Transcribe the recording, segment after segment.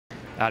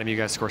Adam, you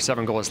guys scored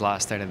 7 goals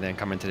last night, and then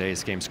come in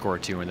today's game, score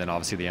 2, and then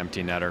obviously the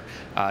empty netter.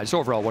 Just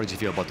overall, what did you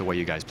feel about the way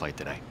you guys played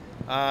today?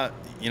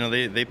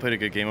 They played a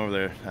good game over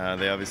there.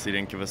 They obviously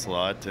didn't give us a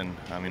lot, and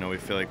we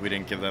feel like we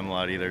didn't give them a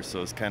lot either.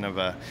 So it's kind of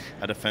a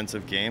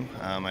defensive game.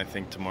 I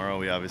think tomorrow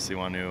we obviously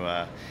want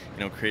to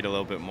create a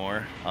little bit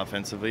more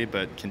offensively,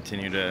 but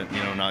continue to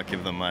not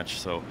give them much.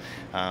 So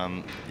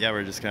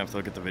we're just gonna have to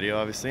look at the video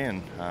obviously,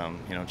 and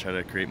try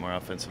to create more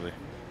offensively.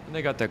 When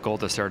they got that goal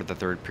at the start of the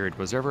third period,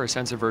 was there ever a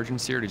sense of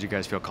urgency, or did you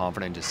guys feel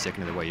confident just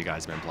sticking to the way you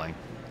guys have been playing?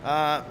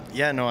 I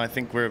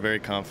think we're a very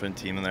confident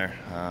team in there.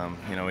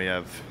 We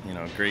have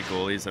great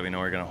goalies that we know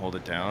are going to hold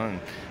it down,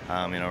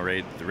 and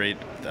right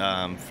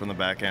from the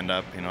back end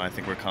up, I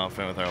think we're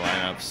confident with our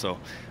lineup. So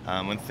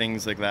when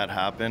things like that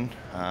happen,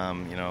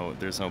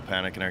 there's no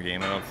panic in our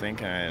game, I don't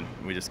think, and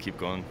we just keep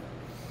going.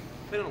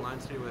 Playing on a line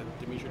today with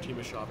Dmitry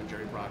Timashov and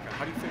Jerry Brocka.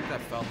 How do you think that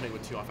felt playing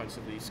with two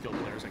offensively skilled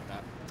players like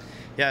that?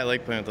 Yeah, I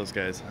like playing with those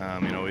guys.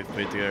 We've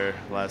played together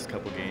the last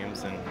couple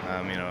games, and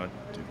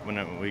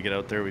when we get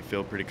out there, we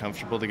feel pretty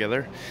comfortable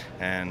together.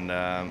 And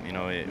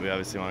we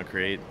obviously want to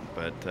create,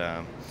 but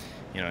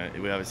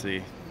we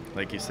obviously,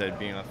 like you said,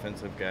 being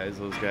offensive guys,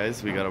 those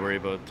guys, we got to worry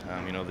about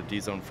the D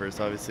zone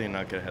first, obviously, and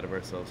not get ahead of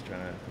ourselves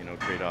trying to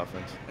create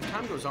offense. As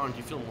time goes on, do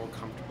you feel more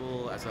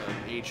comfortable as an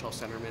AHL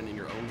centerman in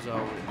your own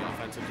zone, in the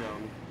offensive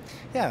zone?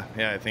 Yeah,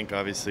 I think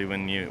obviously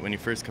when you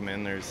first come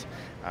in, there's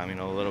a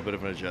little bit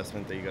of an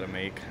adjustment that you got to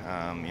make.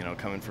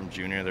 Coming from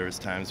junior, there was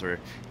times where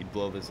you'd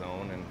blow the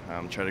zone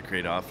and try to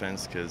create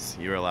offense because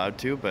you're allowed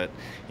to. But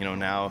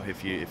now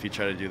if you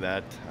try to do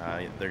that,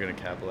 they're going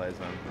to capitalize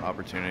on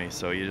opportunities.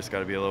 So you just got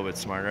to be a little bit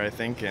smarter, I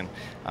think, and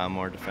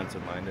more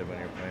defensive minded when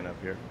you're playing up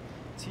here.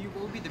 To you,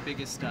 what would be the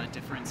biggest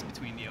difference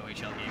between the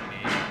OHL game and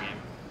the AHL game?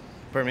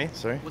 Pardon me,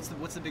 sorry?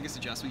 What's the biggest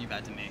adjustment you've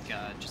had to make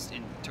just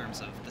in terms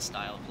of the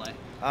style of play?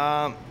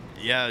 I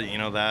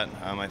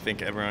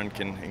think everyone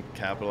can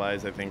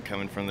capitalize. I think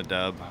coming from the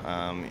dub,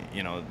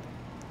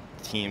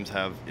 teams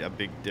have a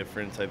big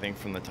difference, I think,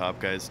 from the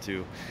top guys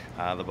to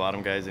the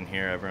bottom guys in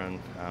here. Everyone,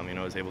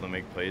 is able to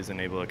make plays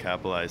and able to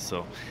capitalize.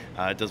 So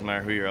it doesn't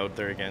matter who you're out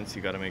there against.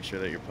 You got to make sure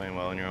that you're playing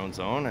well in your own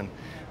zone. And,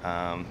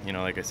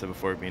 like I said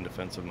before, being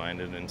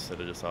defensive-minded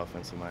instead of just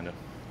offensive-minded.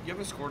 You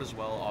haven't scored as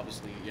well,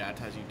 obviously,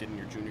 as you did in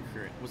your junior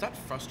career. Was that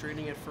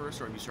frustrating at first,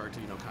 or have you started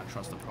to, kind of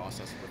trust the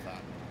process with that?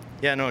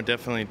 Yeah, no,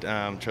 definitely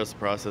trust the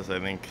process.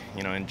 I think,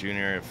 in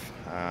junior, if,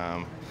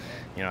 I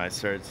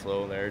started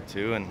slow there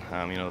too, and,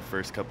 the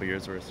first couple of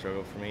years were a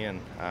struggle for me,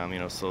 and,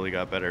 slowly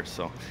got better.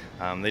 So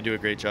they do a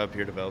great job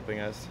here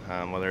developing us,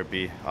 whether it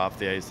be off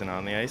the ice and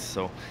on the ice.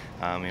 So,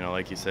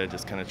 like you said,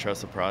 just kind of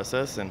trust the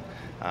process and,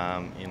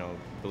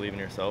 believe in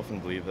yourself and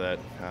believe that,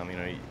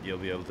 you'll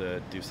be able to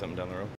do something down the road.